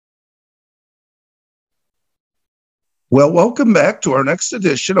Well, welcome back to our next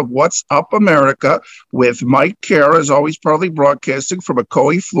edition of What's Up America with Mike Kara, as always, proudly broadcasting from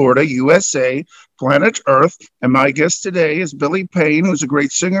Ocoee, Florida, USA, planet Earth. And my guest today is Billy Payne, who's a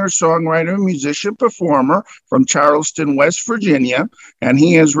great singer, songwriter, musician, performer from Charleston, West Virginia. And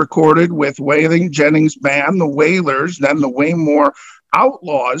he has recorded with Waylon Jennings' band, the Wailers, then the Waymore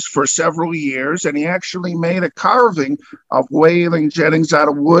Outlaws for several years. And he actually made a carving of Waylon Jennings out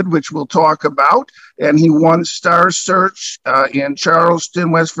of wood, which we'll talk about. And he won Star Search in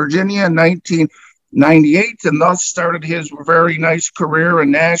Charleston, West Virginia in 1998, and thus started his very nice career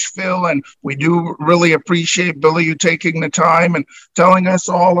in Nashville. And we do really appreciate, Billy, you taking the time and telling us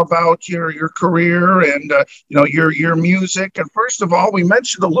all about your career and your music. And first of all, we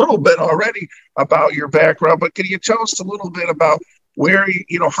mentioned a little bit already about your background, but can you tell us a little bit about where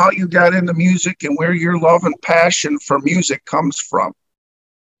how you got into music and where your love and passion for music comes from?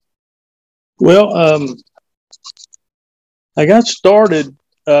 Well, I got started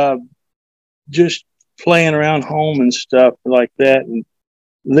just playing around home and stuff like that, and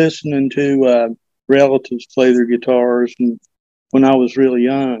listening to relatives play their guitars, and when I was really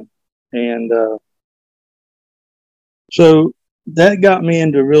young, and so that got me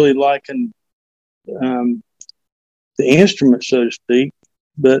into really liking the instrument, so to speak.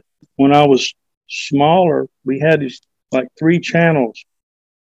 But when I was smaller, we had these like 3 channels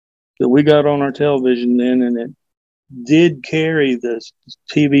that we got on our television then, and it did carry the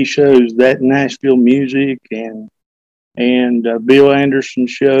TV shows, That Nashville Music and Bill Anderson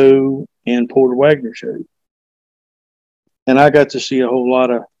Show and Porter Wagner Show. And I got to see a whole lot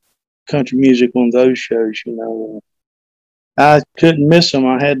of country music on those shows, I couldn't miss them.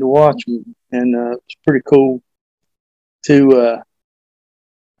 I had to watch them. And it's pretty cool to,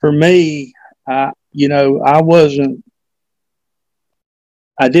 for me, I didn't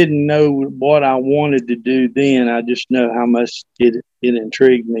know what I wanted to do then. I just know how much it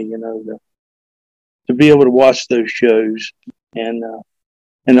intrigued me, to be able to watch those shows. And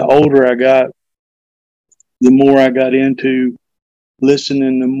the older I got, the more I got into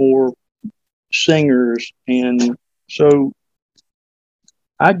listening to more singers. And so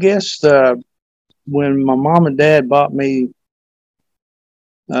I guess when my mom and dad bought me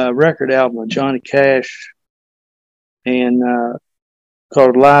a record album of Johnny Cash and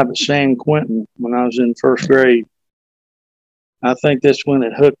called Live at San Quentin when I was in first grade, I think that's when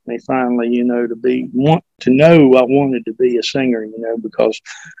it hooked me finally, to know I wanted to be a singer, because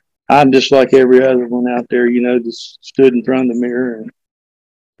I'm just like every other one out there, that stood in front of the mirror and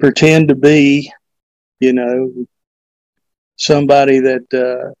pretend to be, somebody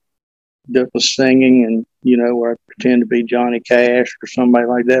that was singing, and, or I pretend to be Johnny Cash or somebody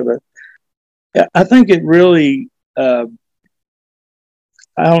like that. But I think it really, I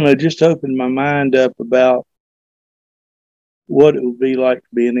don't know, just opened my mind up about what it would be like to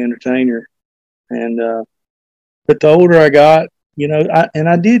be an entertainer. And but the older I got,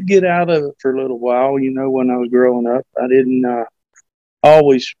 I did get out of it for a little while, when I was growing up. I didn't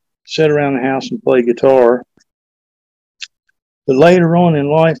always sit around the house and play guitar. But later on in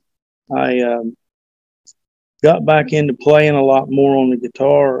life, I got back into playing a lot more on the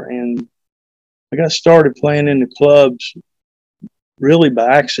guitar, and I got started playing in the clubs really by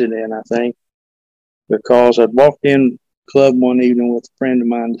accident, I think, because I'd walked in club one evening with a friend of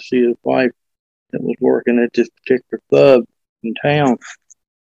mine to see his wife that was working at this particular club in town.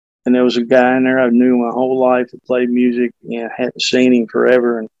 And there was a guy in there I knew my whole life that played music, and I hadn't seen him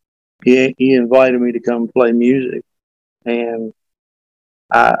forever. And he invited me to come play music. And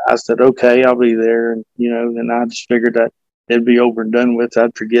I said, okay, I'll be there. And, then I just figured that it'd be over and done with.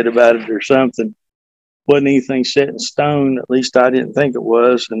 I'd forget about it or something. Wasn't anything set in stone. At least I didn't think it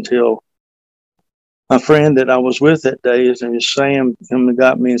was, until my friend that I was with that day, his name is Sam, came and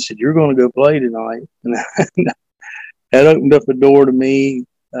got me and said, "You're going to go play tonight." And that opened up a door to me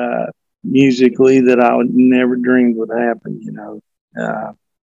musically that I would never dreamed would happen.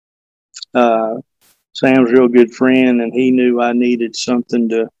 Sam's a real good friend, and he knew I needed something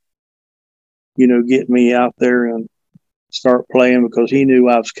to, get me out there and start playing, because he knew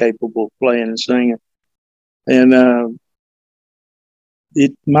I was capable of playing and singing. And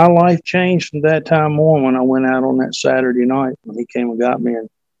my life changed from that time on when I went out on that Saturday night when he came and got me,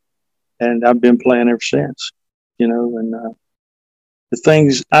 and I've been playing ever since, and the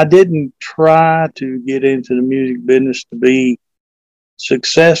things, I didn't try to get into the music business to be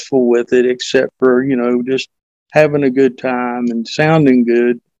successful with it, except for, just having a good time and sounding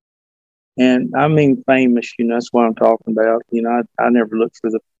good. And I mean famous, that's what I'm talking about. I never looked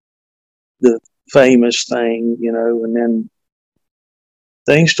for the famous thing, and then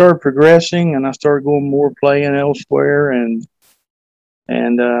things started progressing, and I started going more playing elsewhere, and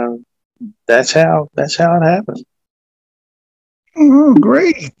that's how it happened. Oh,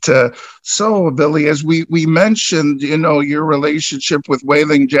 great. So, Billy, as we mentioned, your relationship with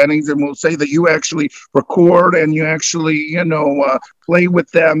Waylon Jennings, and we'll say that you actually record and you actually, play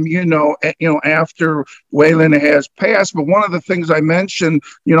with them, after Waylon has passed. But one of the things I mentioned,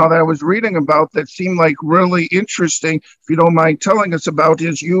 that I was reading about that seemed like really interesting, if you don't mind telling us about,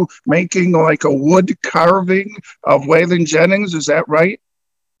 is you making like a wood carving of Waylon Jennings. Is that right?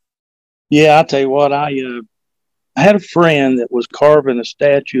 Yeah, I'll tell you what, I had a friend that was carving a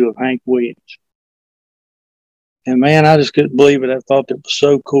statue of Hank Williams. And man, I just couldn't believe it. I thought that was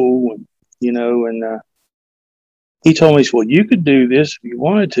so cool. And he told me, he said, well, you could do this if you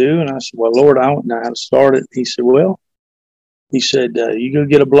wanted to. And I said, well, Lord, I don't know how to start it. He said, well, you go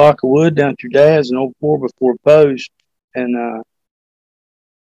get a block of wood down at your dad's and old 4x4 post. And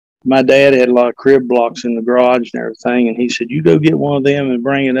my dad had a lot of crib blocks in the garage and everything. And he said, you go get one of them and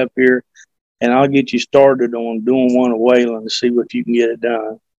bring it up here, and I'll get you started on doing one of Waylon to see what you can get it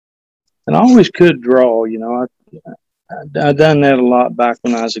done. And I always could draw, I done that a lot back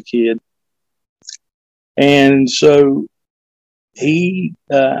when I was a kid. And so he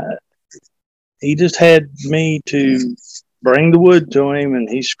just had me to bring the wood to him, and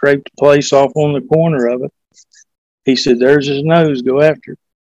he scraped the place off on the corner of it. He said, there's his nose, go after it.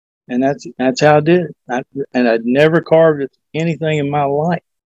 And that's how I did it. And I'd never carved anything in my life.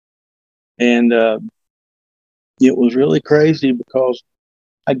 And it was really crazy because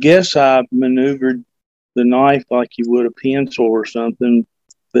I guess I maneuvered the knife like you would a pencil or something,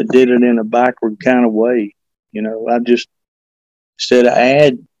 but did it in a backward kind of way. I just, instead of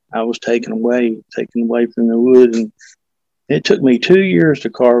add, I was taking away from the wood. And it took me 2 years to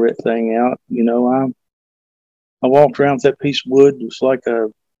carve that thing out. I walked around with that piece of wood. It was like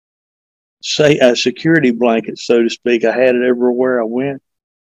a security blanket, so to speak. I had it everywhere I went.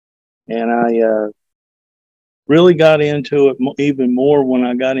 And I really got into it even more when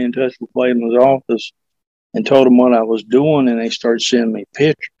I got in touch with Waylon's office and told them what I was doing, and they started sending me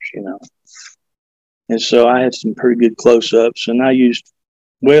pictures. And so I had some pretty good close-ups, and I used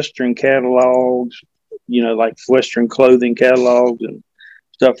Western catalogs, like Western clothing catalogs and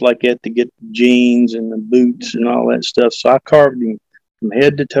stuff like that to get the jeans and the boots and all that stuff. So I carved him from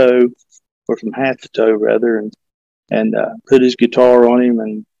head to toe, or from hat to toe rather, and put his guitar on him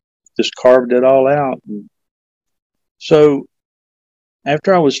and just carved it all out. And so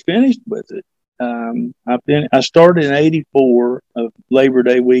after I was finished with it, I started in '84 of Labor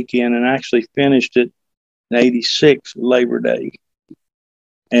Day weekend, and actually finished it in '86 Labor Day.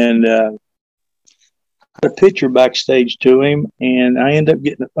 And a picture backstage to him, and I ended up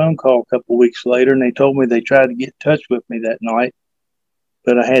getting a phone call a couple of weeks later, and they told me they tried to get in touch with me that night,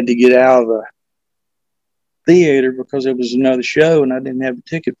 but I had to get out of the theater because it was another show, and I didn't have a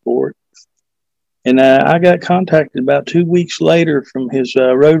ticket for it. And I got contacted about 2 weeks later from his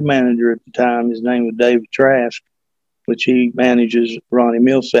road manager at the time. His name was David Trask, which he manages Ronnie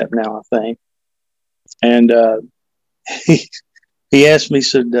Millsap now, I think. And he asked me, he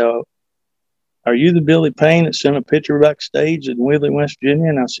said, are you the Billy Payne that sent a picture backstage in Wheeling, West Virginia?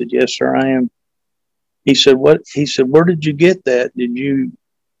 And I said, yes, sir, I am. He said, what? He said, where did you get that?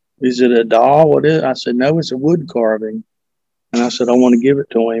 Is it a doll? What is it? I said, no, it's a wood carving. And I said, I want to give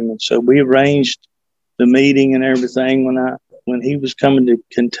it to him. And so we arranged the meeting and everything when he was coming to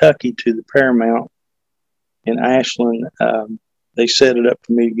Kentucky to the Paramount in Ashland. They set it up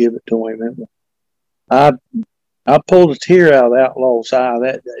for me to give it to him. And I pulled a tear out of the Outlaw's eye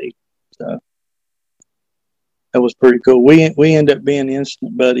that day. So that was pretty cool. We ended up being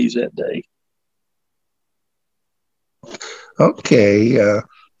instant buddies that day. Okay.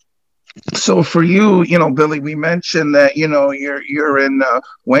 So for you, Billy, we mentioned that, you're in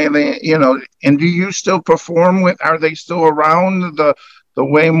Waylon, and do you still perform are they still around the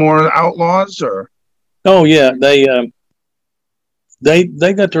Waymore Outlaws or? Oh yeah. They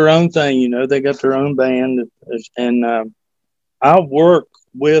got their own thing, they got their own band, and I work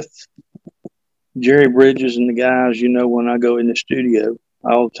with Jerry Bridges and the guys, when I go in the studio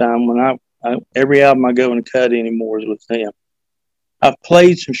all the time. When every album I go and cut anymore is with them. I've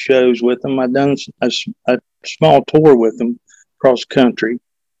played some shows with them. I've done a small tour with them across the country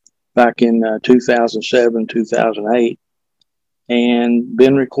back in 2007, 2008, and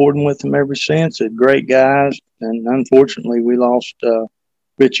been recording with them ever since. They're great guys, and unfortunately, we lost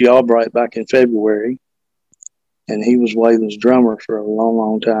Richie Albright back in February, and he was Waylon's drummer for a long,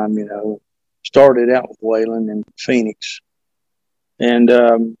 long time. Started out with Waylon in Phoenix, and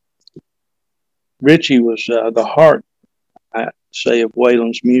Richie was the heart. say, of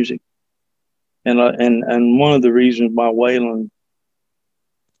Waylon's music. And one of the reasons why Waylon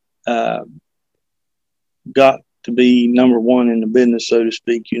got to be number one in the business, so to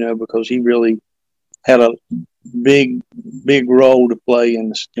speak, because he really had a big role to play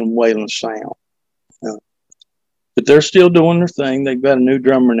in Waylon's sound. But they're still doing their thing. They've got a new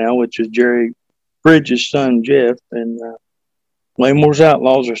drummer now, which is Jerry Bridges' son, Jeff. And Waymore's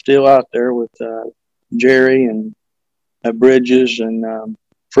Outlaws are still out there with Jerry and Bridges and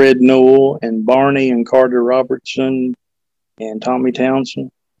Fred Newell and Barney and Carter Robertson and Tommy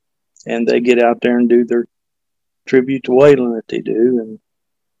Townsend. And they get out there and do their tribute to Waylon that they do. And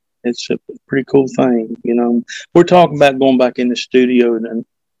it's a pretty cool thing. We're talking about going back in the studio in a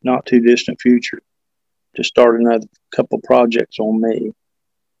not too distant future to start another couple projects on me.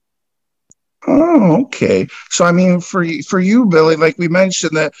 Oh, okay. So, I mean, for you, Billy, like we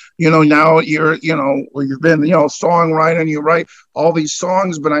mentioned that, now you're, you've been, songwriter and you write all these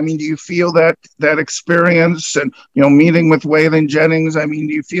songs, but I mean, do you feel that experience and, meeting with Waylon Jennings, I mean,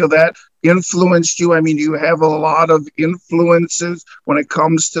 do you feel that influenced you? I mean, do you have a lot of influences when it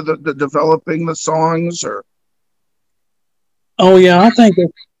comes to the developing the songs or? Oh, yeah, I think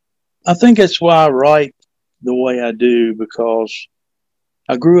that's why I write the way I do, because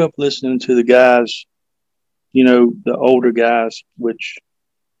I grew up listening to the guys, the older guys, which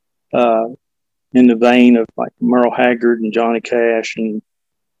in the vein of like Merle Haggard and Johnny Cash and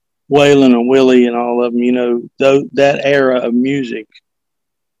Waylon and Willie and all of them, that era of music.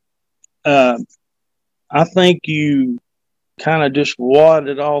 I think you kind of just wad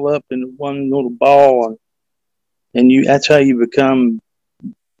it all up in one little ball, and that's how you become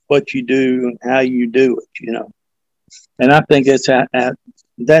what you do and how you do it, And I think that's how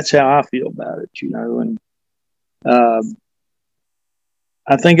I feel about it, And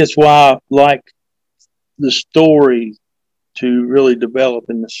I think it's why I like the story to really develop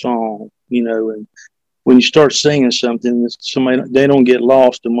in the song, And when you start singing something, they don't get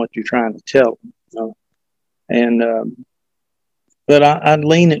lost in what you're trying to tell them, And but I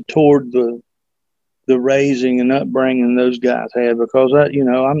lean it toward the raising and upbringing those guys had, because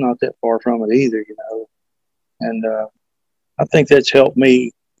I'm not that far from it either, And I think that's helped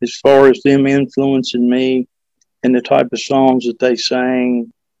me as far as them influencing me and the type of songs that they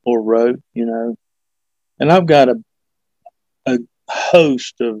sang or wrote, And I've got a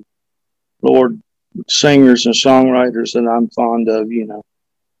host of singers and songwriters that I'm fond of,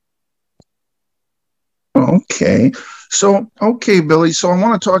 Okay. So, Billy. So I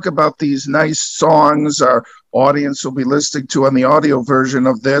want to talk about these nice songs our audience will be listening to on the audio version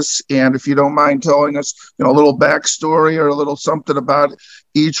of this. And if you don't mind telling us, a little backstory or a little something about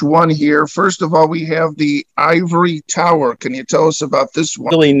each one here. First of all, we have the Ivory Tower. Can you tell us about this one?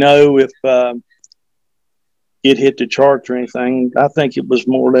 I don't really know if it hit the charts or anything. I think it was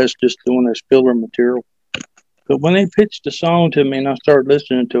more or less just doing as filler material. But when they pitched the song to me and I started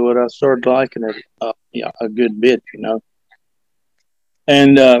listening to it, I started liking it a good bit,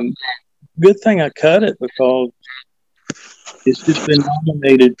 And good thing I cut it, because it's just been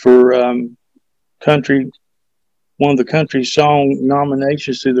nominated for one of the country song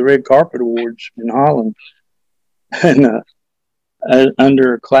nominations through the Red Carpet Awards in Holland, and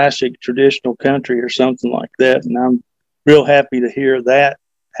under classic traditional country or something like that. And I'm real happy to hear that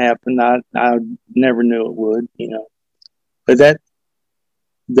happen. I never knew it would, But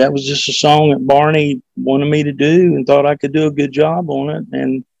that was just a song that Barney wanted me to do and thought I could do a good job on it,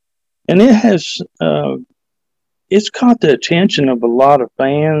 and it has it's caught the attention of a lot of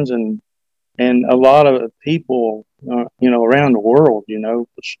fans and a lot of people, around the world.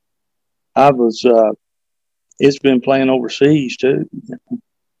 It's been playing overseas too.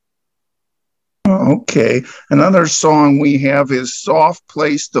 Okay. Another song we have is Soft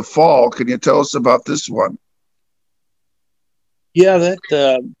Place to Fall. Can you tell us about this one? Yeah,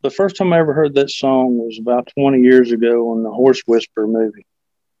 the first time I ever heard that song was about 20 years ago on the Horse Whisperer movie.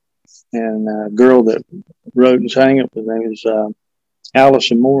 And a girl that wrote and sang it with me is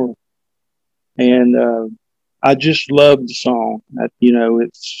Allison Moore. And I just loved the song.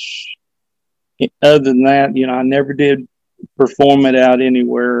 Other than that, I never did perform it out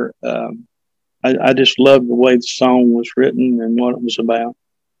anywhere. I just loved the way the song was written and what it was about.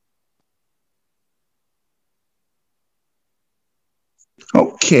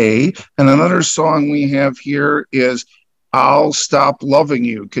 Okay. And another song we have here is I'll Stop Loving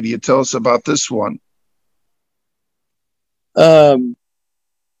You. Could you tell us about this one? First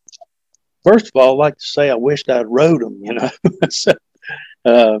of all, I'd like to say I wished I'd wrote them, so,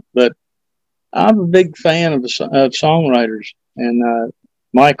 but I'm a big fan of songwriters. And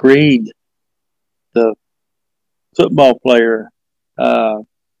Mike Reed, the football player,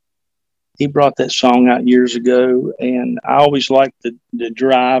 He brought that song out years ago, and I always liked the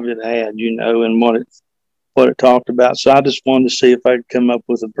drive it had, and what it talked about. So I just wanted to see if I could come up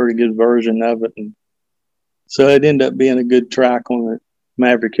with a pretty good version of it, and so it ended up being a good track on the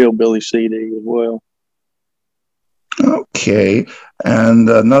Maverick Hillbilly CD as well. Okay. And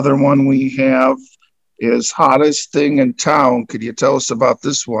another one we have is Hottest Thing in Town. Could you tell us about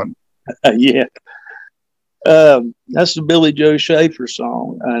this one? Yeah, that's the Billy Joe Schaefer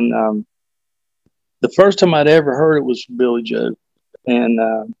song, and the first time I'd ever heard it was Billy Joe, and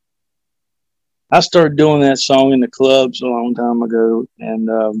I started doing that song in the clubs a long time ago, and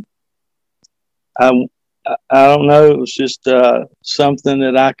I I don't know, it was just something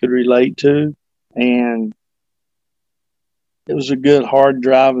that I could relate to, and it was a good hard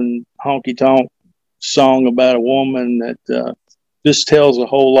driving honky tonk song about a woman that just tells a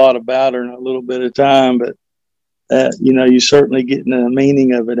whole lot about her in a little bit of time, but you certainly getting the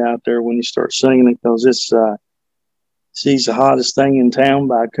meaning of it out there when you start singing it, because she's the hottest thing in town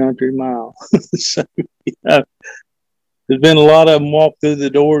by a country mile. So, there's been a lot of them walk through the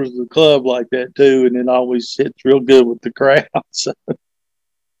doors of the club like that too, and it always hits real good with the crowd. So.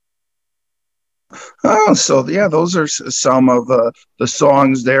 Oh, so yeah, those are some of the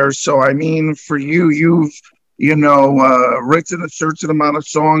songs there. So I mean, for you, you've written a certain amount of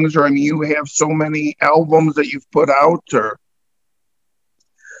songs, or I mean, you have so many albums that you've put out, or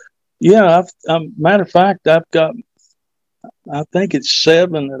Yeah, matter of fact, I've got, I think it's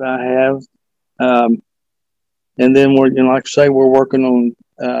 7 that I have, and then like I say, we're working on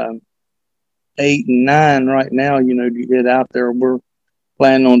 8 and 9 right now. To get out there, we're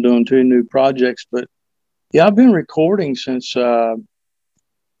planning on doing 2 new projects. But yeah, I've been recording since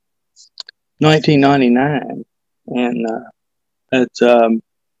 1999, and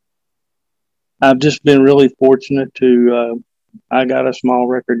I've just been really fortunate to. I got a small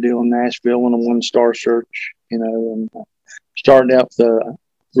record deal in Nashville and a 1-star search, and started out the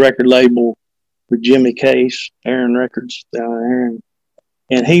record label with Jimmy Case, Aaron Records down there,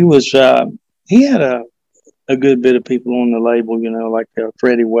 and he had a good bit of people on the label, like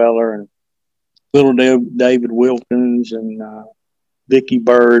Freddie Weller and Little David Wilkins and Vicky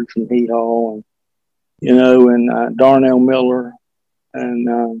Bird from Heat Hall, and Darnell Miller,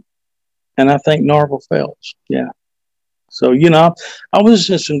 and I think Narvel Phelps. Yeah. So, I was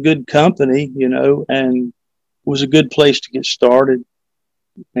in some good company, and it was a good place to get started.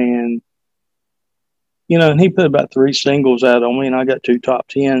 And, and he put about 3 singles out on me, and I got 2 top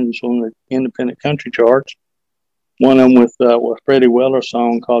 10s on the independent country charts. One of them with Freddie Weller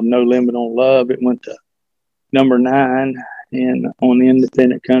song called No Limit on Love. It went to number 9 on the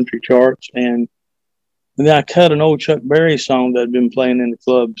independent country charts. And then I cut an old Chuck Berry song that I'd been playing in the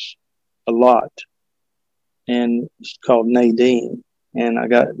clubs a lot, and it's called Nadine, and I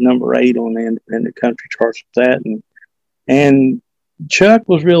got number 8 on the independent country charts with that, and Chuck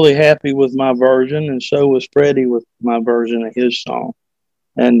was really happy with my version, and so was Freddie with my version of his song.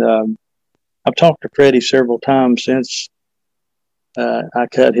 And I've talked to Freddie several times since I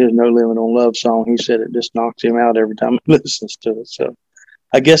cut his No Limit on Love song. He said it just knocks him out every time he listens to it. So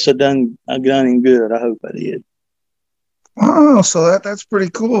I guess I done him good. I hope I did. oh, so that's pretty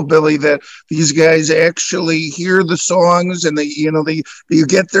cool, Billy, that these guys actually hear the songs and they you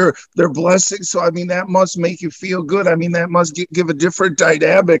get their blessing. So I mean, that must make you feel good. I mean, that must give a different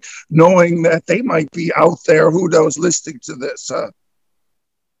dynamic knowing that they might be out there, who knows, listening to this.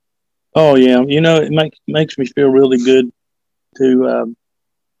 Oh yeah, it makes me feel really good to,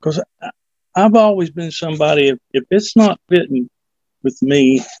 because I've always been somebody, if it's not fitting with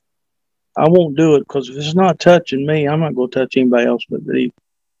me, I won't do it, because if it's not touching me, I'm not going to touch anybody else but me.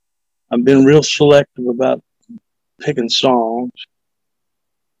 I've been real selective about picking songs.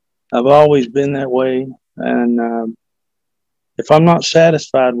 I've always been that way, and if I'm not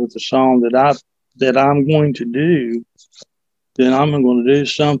satisfied with the song that I'm going to do, then I'm going to do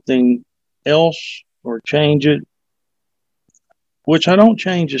something else or change it. Which I don't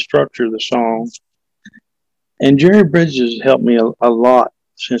change the structure of the song. And Jerry Bridges has helped me a lot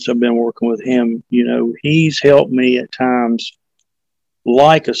since I've been working with him. He's helped me at times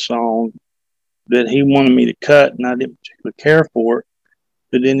like a song that he wanted me to cut, and I didn't particularly care for it.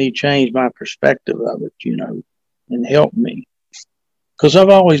 But then he changed my perspective of it, and helped me. Because I've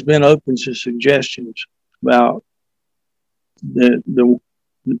always been open to suggestions about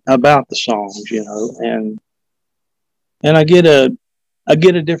about the songs, and I get a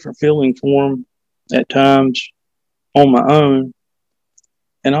different feeling for them at times on my own,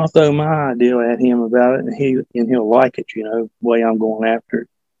 and I'll throw my idea at him about it, and he'll like it, the way I'm going after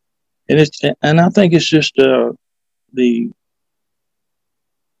it. And I think it's just the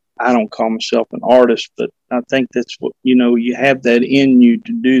I don't call myself an artist, but I think that's what, you have that in you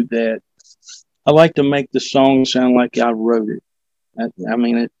to do that. I like to make the song sound like I wrote it. I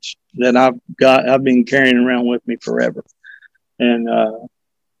mean, it's that I've been carrying around with me forever. And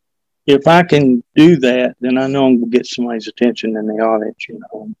if I can do that, then I know I'm going to get somebody's attention in the audience.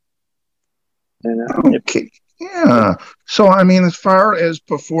 And Okay. Yeah. So, I mean, as far as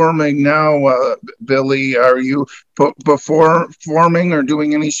performing now, Billy, are you performing or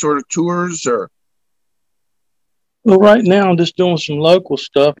doing any sort of tours or? well, right now I'm just doing some local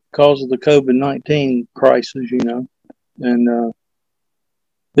stuff because of the COVID-19 crisis. And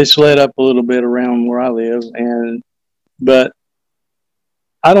it's let up a little bit around where I live, but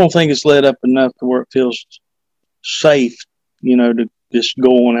I don't think it's let up enough to where it feels safe, to just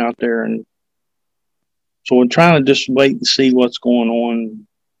go on out there. And so we're trying to just wait and see what's going on.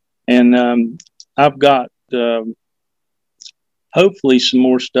 And I've got hopefully some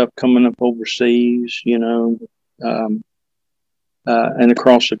more stuff coming up overseas, and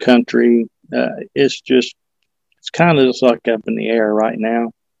across the country. It's kind of just like up in the air right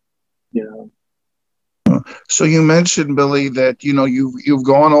now, you know. So you mentioned, Billy, that you've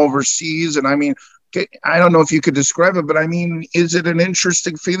gone overseas, and I mean, I don't know if you could describe it, but I mean, is it an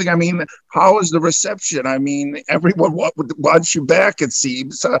interesting feeling? I mean, how is the reception? I mean, everyone wants you back. It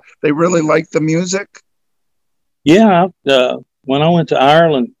seems they really like the music. Yeah, when I went to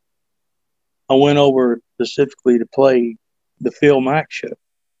Ireland, I went over specifically to play the Phil Mack show,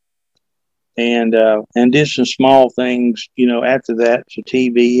 and did some small things, after that to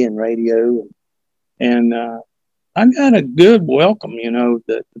TV and radio, and I got a good welcome.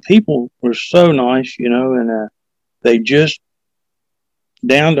 The people were so nice, and they just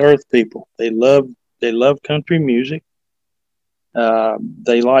down to earth people. They love country music.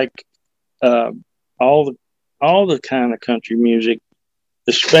 They like uh, all the kind of country music,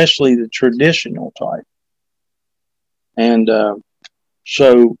 especially the traditional type. And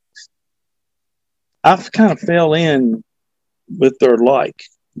so I've kind of fell in with their like.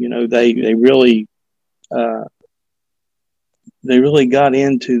 They really uh, they really got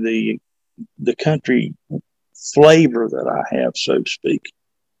into the country flavor that I have, so to speak.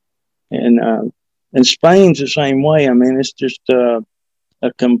 And Spain's the same way. I mean, it's just a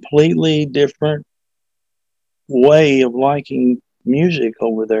completely different way of liking music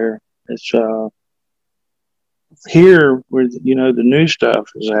over there. It's here where the new stuff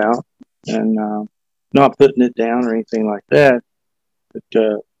is out, and not putting it down or anything like that,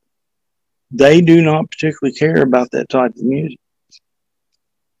 but they do not particularly care about that type of music.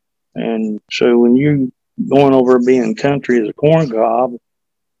 And so when you going over being country as a corn cob,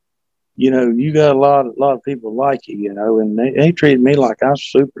 you got a lot of people like you, and they treated me like I was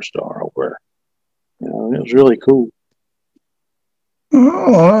a superstar over there. It was really cool.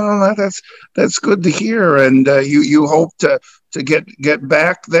 Oh, well, that's good to hear. And you hope to get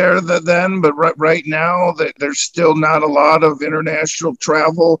back there then, but right now that there's still not a lot of international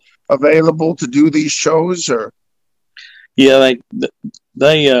travel available to do these shows, or Yeah,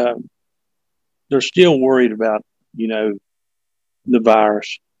 they they're still worried about the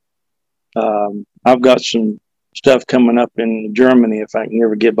virus. I've got some stuff coming up in Germany if I can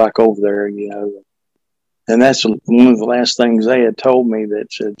ever get back over there, and that's one of the last things they had told me,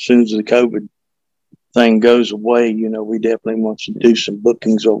 that said, as soon as the COVID thing goes away, we definitely want to do some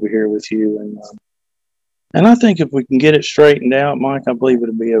bookings over here with you. And I think if we can get it straightened out, Mike, I believe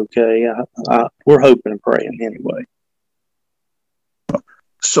it'll be okay. We're hoping and praying anyway.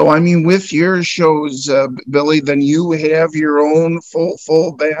 so. I mean, with your shows, Billy, then you have your own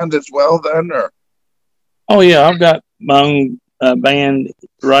full band as well, then, or? Oh yeah, I've got my own band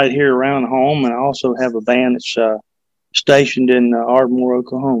right here around home, and I also have a band that's stationed in Ardmore,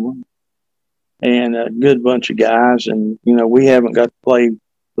 Oklahoma, and a good bunch of guys. And we haven't got to play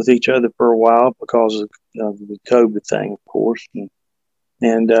with each other for a while because of the COVID thing, of course.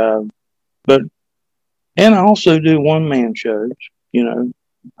 And but and I also do one man shows.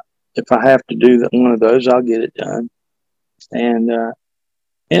 If I have to do one of those, I'll get it done. And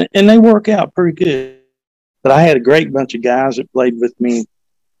and they work out pretty good. But I had a great bunch of guys that played with me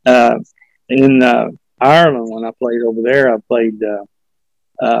uh, in Ireland when I played over there. I played.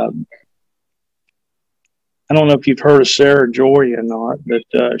 I don't know if you've heard of Sarah Joy or not, but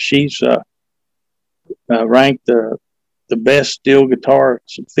she's ranked the best steel guitar,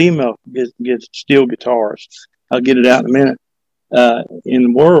 female gets steel guitarist. I'll get it out in a minute. In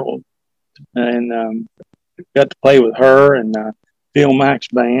the world, and got to play with her and Phil Mack's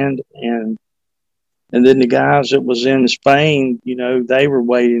band, and then the guys that was in Spain, they were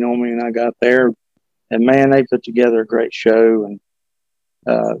waiting on me, and I got there, and man, they put together a great show,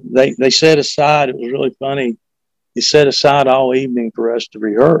 They set aside. It was really funny. They set aside all evening for us to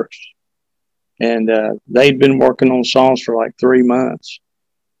rehearse, and they'd been working on songs for like 3 months.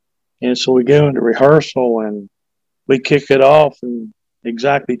 And so we go into rehearsal and we kick it off, and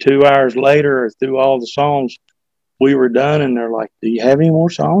exactly 2 hours later, through all the songs, we were done. And they're like, "Do you have any more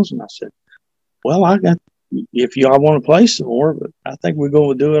songs?" And I said, "Well, I got. If y'all want to play some more, but I think we're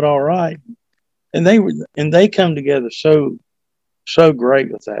going to do it all right." And they come together so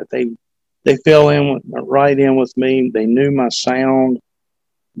great with that. They fell right in with me. They knew my sound.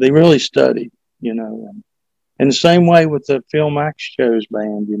 They really studied, you know. And the same way with the Phil Max Show's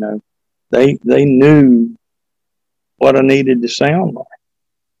band, you know, they knew what I needed to sound like,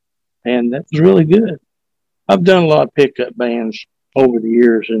 and that was really good. I've done a lot of pickup bands over the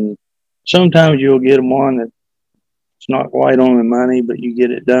years, and sometimes you'll get them on that's not quite on the money, but you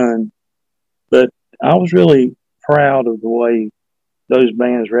get it done. But I was really proud of the way those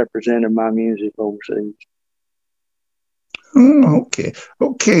bands represented my music overseas. Oh, okay.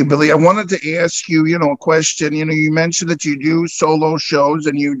 Okay, Billy, I wanted to ask you, a question. You mentioned that you do solo shows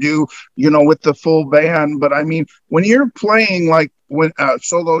and you do, with the full band. But I mean, when you're playing like when a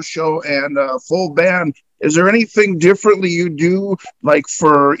solo show and a full band, is there anything differently you do like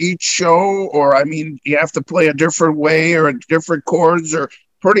for each show? Or I mean, you have to play a different way or different chords, or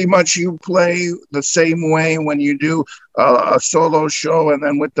pretty much you play the same way when you do a solo show and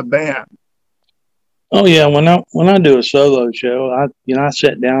then with the band? Oh yeah, when I do a solo show, I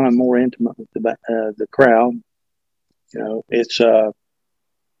sit down. I'm more intimate with the crowd. You know, it's and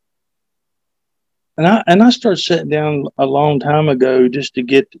I started sitting down a long time ago just to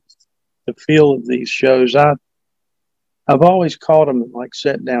get the feel of these shows. I've always called them like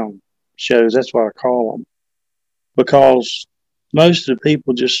sit down shows. That's what I call them, because most of the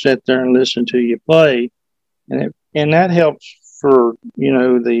people just sit there and listen to you play, and that helps for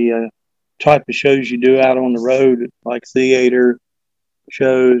the type of shows you do out on the road, like theater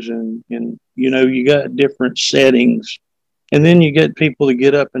shows, and you got different settings, and then you get people to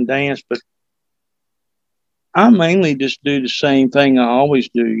get up and dance. But I mainly just do the same thing I always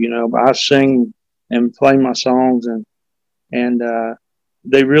do. I sing and play my songs, and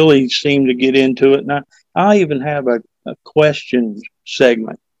they really seem to get into it. And I even have a question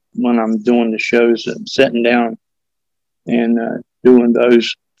segment when I'm doing the shows. I'm sitting down and doing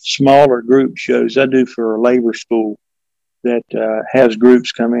those smaller group shows I do for a labor school that has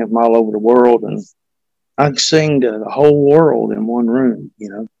groups come in from all over the world, and I sing to the whole world in one room.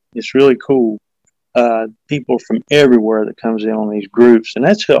 It's really cool. People from everywhere that comes in on these groups, and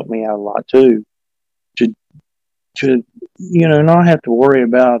that's helped me out a lot too. To not have to worry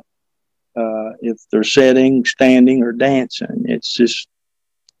about if they're sitting, standing, or dancing. It's just,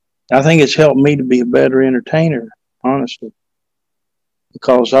 I think it's helped me to be a better entertainer, honestly,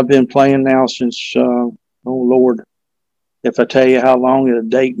 because I've been playing now since oh Lord, if I tell you how long, it'll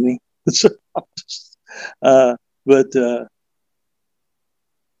date me. But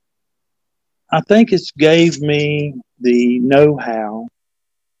I think it's gave me the know-how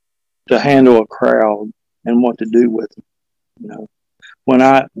to handle a crowd and what to do with them. When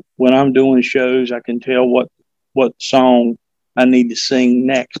I'm doing shows, I can tell what song I need to sing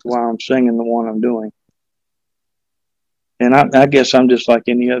next while I'm singing the one I'm doing. And I guess I'm just like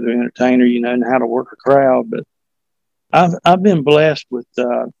any other entertainer, and how to work a crowd. But I've been blessed with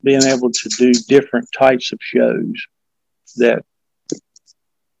being able to do different types of shows that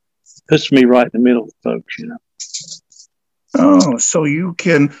puts me right in the middle of folks. Oh, so you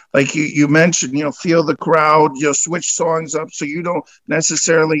can, like you mentioned, feel the crowd, switch songs up, so you don't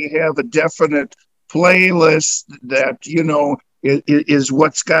necessarily have a definite playlist that, is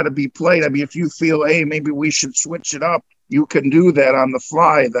what's got to be played. I mean, if you feel, hey, maybe we should switch it up, you can do that on the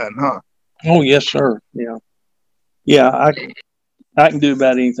fly then, huh? Oh, yes, sir. Yeah. Yeah, I can do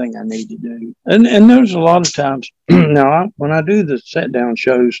about anything I need to do. And there's a lot of times now when I do the sit down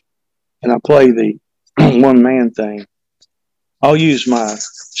shows and I play the one man thing, I'll use my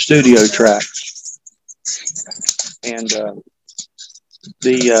studio tracks. And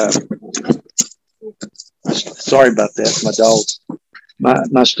sorry about that, my dog.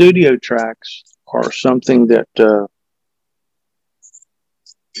 My studio tracks are something that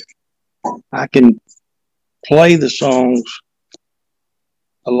I can play the songs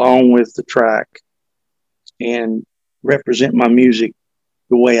along with the track and represent my music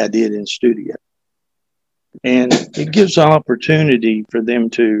the way I did in studio. And it gives an opportunity for them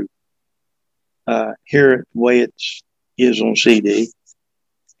to hear it the way it is on CD.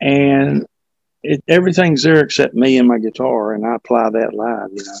 And everything's there except me and my guitar, and I apply that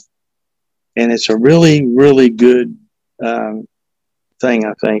live, And it's a really, really good thing,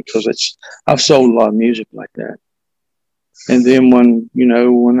 I think, because I've sold a lot of music like that. And then when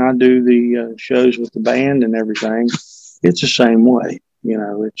I do the shows with the band and everything, it's the same way.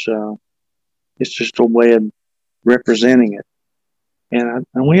 It's just a way of representing it. And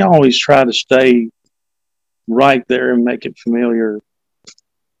we always try to stay right there and make it familiar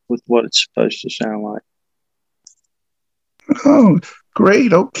with what it's supposed to sound like. Oh,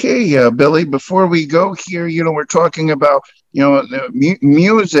 great. Okay, Billy, before we go here, we're talking about,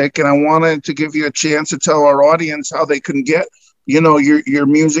 music, and I wanted to give you a chance to tell our audience how they can get, your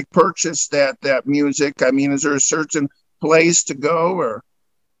music, purchase that music. I mean, is there a certain place to go or?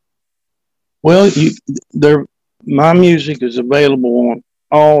 Well, my music is available on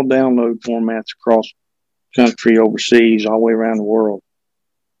all download formats across the country, overseas, all the way around the world.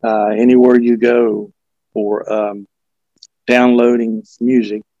 Anywhere you go for downloading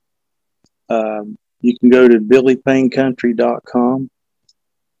music, you can go to billypaynecountry.com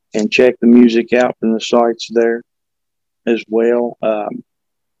and check the music out from the sites there as well.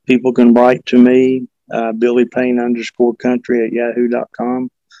 People can write to me, billypayne_country at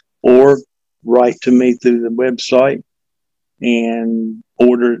yahoo.com, or write to me through the website and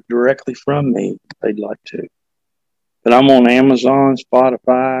order it directly from me if they'd like to. But I'm on Amazon,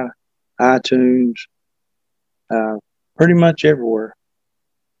 Spotify, iTunes, pretty much everywhere.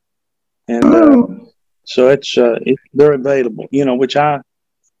 And so they're available, which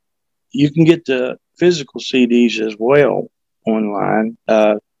you can get the physical CDs as well online,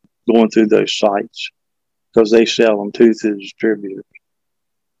 going through those sites because they sell them too through the distributors.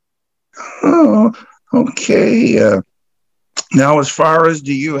 Oh, okay. Now, as far as,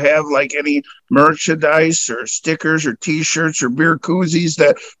 do you have like any merchandise or stickers or T-shirts or beer koozies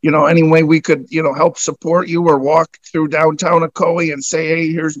that, any way we could, help support you or walk through downtown Ocoee and say,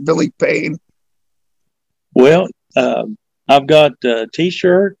 hey, here's Billy Payne? Well, I've got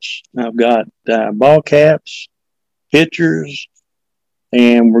T-shirts, I've got ball caps, pictures,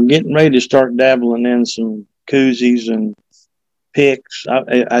 and we're getting ready to start dabbling in some koozies and picks.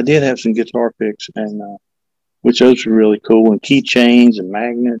 I did have some guitar picks, and which those are really cool, and keychains and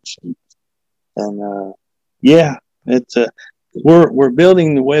magnets, and yeah, it's we're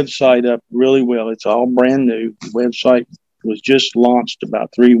building the website up really well. It's all brand new. The website was just launched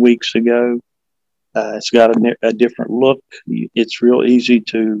about 3 weeks ago. It's got a different look. It's real easy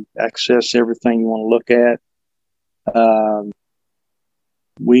to access everything you want to look at.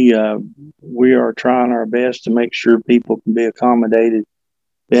 We are trying our best to make sure people can be accommodated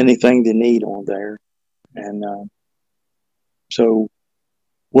to anything they need on there. And so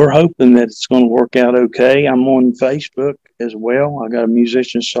we're hoping that it's going to work out okay. I'm on Facebook as well. I got a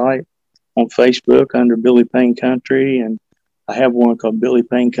musician site on Facebook under Billy Payne Country, and I have one called Billy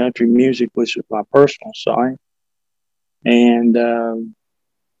Payne Country Music, which is my personal site. And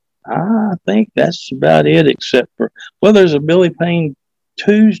I think that's about it, except for, there's a Billy Payne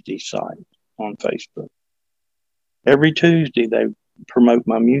Tuesday site on Facebook. Every Tuesday they promote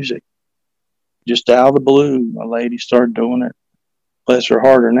my music. Just out of the blue, a lady started doing it. Bless her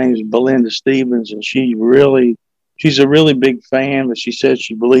heart, her name is Belinda Stevens, and she's a really big fan, but she says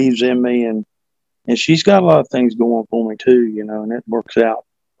she believes in me, and she's got a lot of things going for me too, and it works out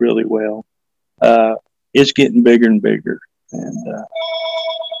really well. It's getting bigger and bigger, and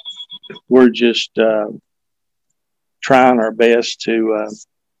we're just trying our best to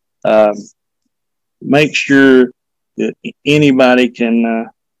make sure that anybody can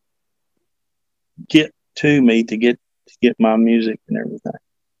get to me to get my music and everything.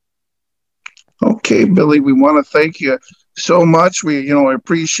 Okay, Billy, we want to thank you so much. We,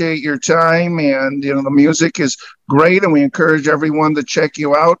 appreciate your time, and, the music is great, and we encourage everyone to check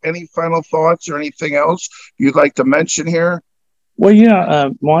you out. Any final thoughts or anything else you'd like to mention here? Well, yeah,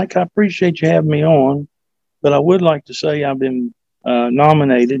 Mike, I appreciate you having me on, but I would like to say I've been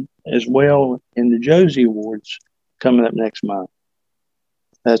nominated as well in the Josie Awards coming up next month.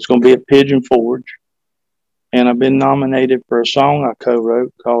 That's going to be at Pigeon Forge. And I've been nominated for a song I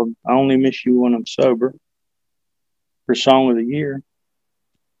co-wrote called I Only Miss You When I'm Sober for Song of the Year.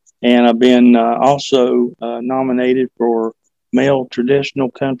 And I've been also nominated for Male Traditional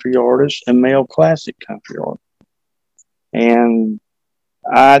Country Artist and Male Classic Country Artist. And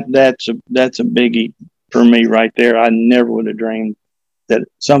that's a biggie for me right there. I never would have dreamed that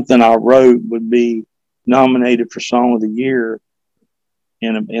something I wrote would be nominated for Song of the Year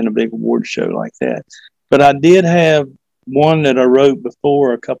in a big award show like that. But I did have one that I wrote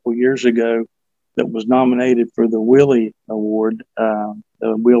before a couple years ago that was nominated for the Willie Award, the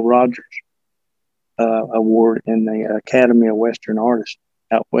Will Rogers Award in the Academy of Western Artists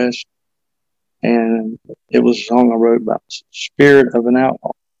out west. and it was a song I wrote about spirit of an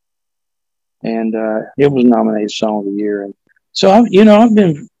outlaw, and it was nominated Song of the Year. And so I've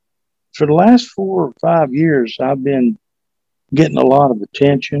been for the last 4 or 5 years, I've been getting a lot of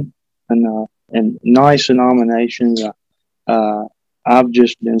attention and nice nominations. I've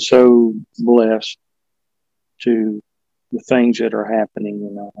just been so blessed to the things that are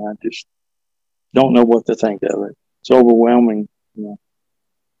happening. I just don't know what to think of it. It's overwhelming.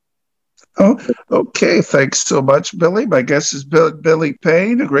 Oh, okay. Thanks so much, Billy. My guest is Billy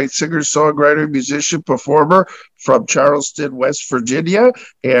Payne, a great singer, songwriter, musician, performer from Charleston, West Virginia.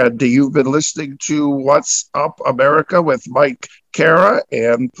 And you've been listening to What's Up America with Mike Cara.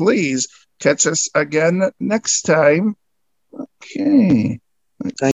 And please catch us again next time. Okay.